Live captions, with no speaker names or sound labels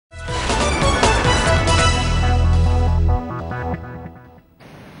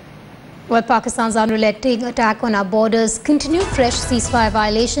Well, Pakistan's unrelenting attack on our borders continued. Fresh ceasefire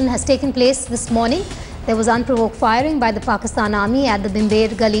violation has taken place this morning. There was unprovoked firing by the Pakistan Army at the Bimber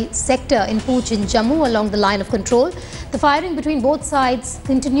Gali sector in Poonch in Jammu along the line of control. The firing between both sides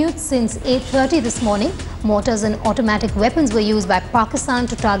continued since 8:30 this morning. Mortars and automatic weapons were used by Pakistan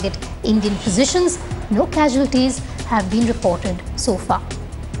to target Indian positions. No casualties have been reported so far.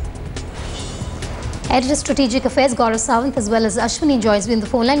 Editor Strategic Affairs Gaurav Sawant as well as Ashwini joins me on the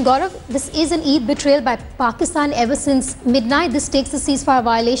phone line. Gaurav, this is an Eid betrayal by Pakistan ever since midnight. This takes the ceasefire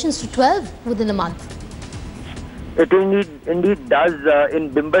violations to 12 within a month. It indeed does. In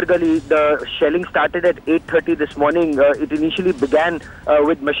Bimber Gali, the shelling started at 8:30 this morning. It initially began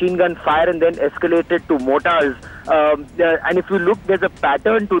with machine gun fire and then escalated to mortars. And if you look, there's a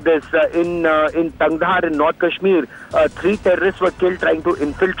pattern to this. In Tangdhar in North Kashmir, 3 terrorists were killed trying to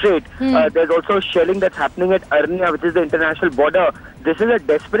infiltrate. There's also shelling that's happening at Arnia, which is the international border. This is a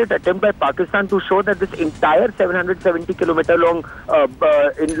desperate attempt by Pakistan to show that this entire 770-kilometer long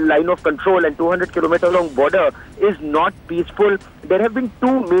line of control and 200-kilometer long border is not peaceful. There have been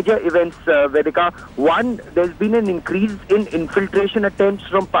 2 major events, Vedika. One, there's been an increase in infiltration attempts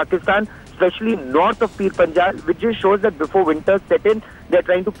from Pakistan, especially north of Pir Panjal, which just shows that before winter set in, they're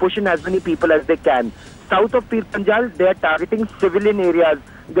trying to push in as many people as they can. South of Pir Panjal, they are targeting civilian areas.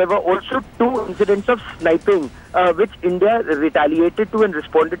 There were also 2 incidents of sniping, which India retaliated to and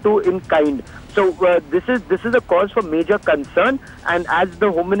responded to in kind. So this is a cause for major concern. And as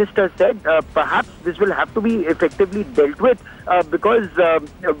the Home Minister said, perhaps this will have to be effectively dealt with because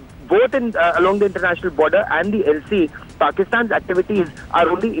both along the international border and the LC, Pakistan's activities are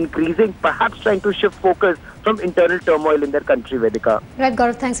only increasing, perhaps trying to shift focus from internal turmoil in their country, Vedika. Right,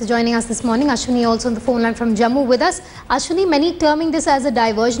 Gaurav, thanks for joining us this morning. Ashwini also on the phone line from Jammu with us. Ashwini, many terming this as a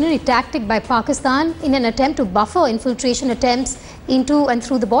diversionary tactic by Pakistan in an attempt to buffer infiltration attempts into and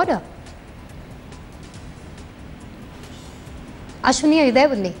through the border. Ashwini, are you there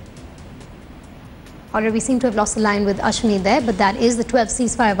with me? Already we seem to have lost the line with Ashwini there, but that is the 12th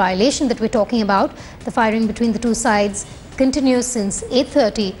ceasefire violation that we're talking about. The firing between the 2 sides continues since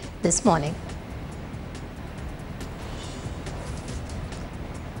 8:30 this morning.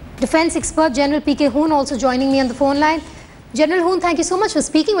 Defence expert General P.K. Hoon also joining me on the phone line. General Hoon, thank you so much for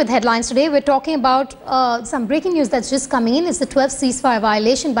speaking with Headlines today. We're talking about some breaking news that's just coming in. It's the 12th ceasefire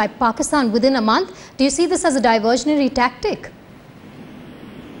violation by Pakistan within a month. Do you see this as a diversionary tactic?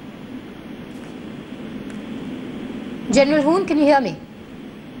 General Hoon, can you hear me?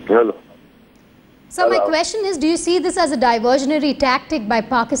 Hello. So my question is, do you see this as a diversionary tactic by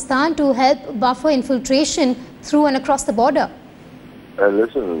Pakistan to help buffer infiltration through and across the border?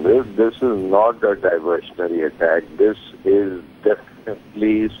 Listen, this is not a diversionary attack. This is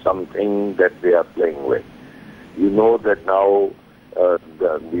definitely something that they are playing with. You know that now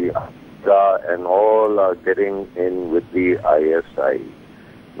the AGA and all are getting in with the ISI.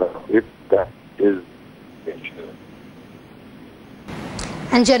 Now, if that is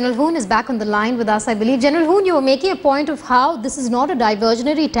And General Hoon is back on the line with us, I believe. General Hoon, you were making a point of how this is not a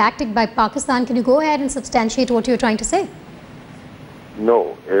diversionary tactic by Pakistan. Can you go ahead and substantiate what you're trying to say?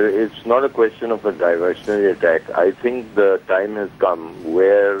 No, it's not a question of a diversionary attack. I think the time has come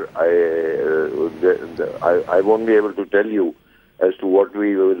where I won't be able to tell you as to what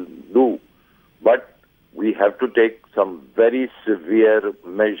we will do, but we have to take some very severe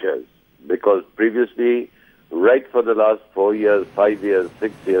measures because previously, right for the last 4 years, 5 years,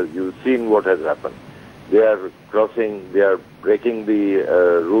 6 years, you've seen what has happened. They are crossing, they are breaking the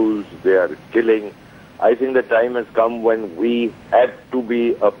rules, they are killing. I think the time has come when we had to be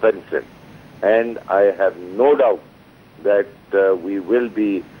offensive. And I have no doubt that we will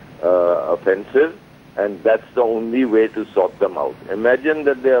be offensive, and that's the only way to sort them out. Imagine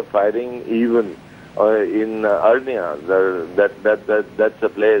that they are firing even in Arnia, that's a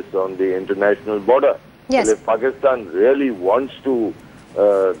place on the international border. Yes. Well, if Pakistan really wants to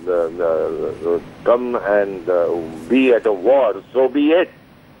come and be at a war, so be it.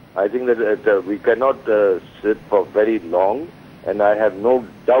 I think that we cannot sit for very long, and I have no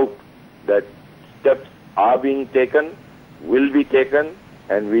doubt that steps are being taken, will be taken,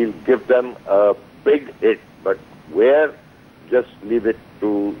 and we'll give them a big hit. But where, just leave it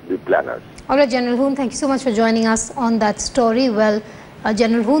to the planners. All right, General Hoon, thank you so much for joining us on that story. Well,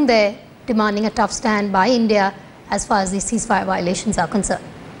 General Hoon there demanding a tough stand by India as far as these ceasefire violations are concerned.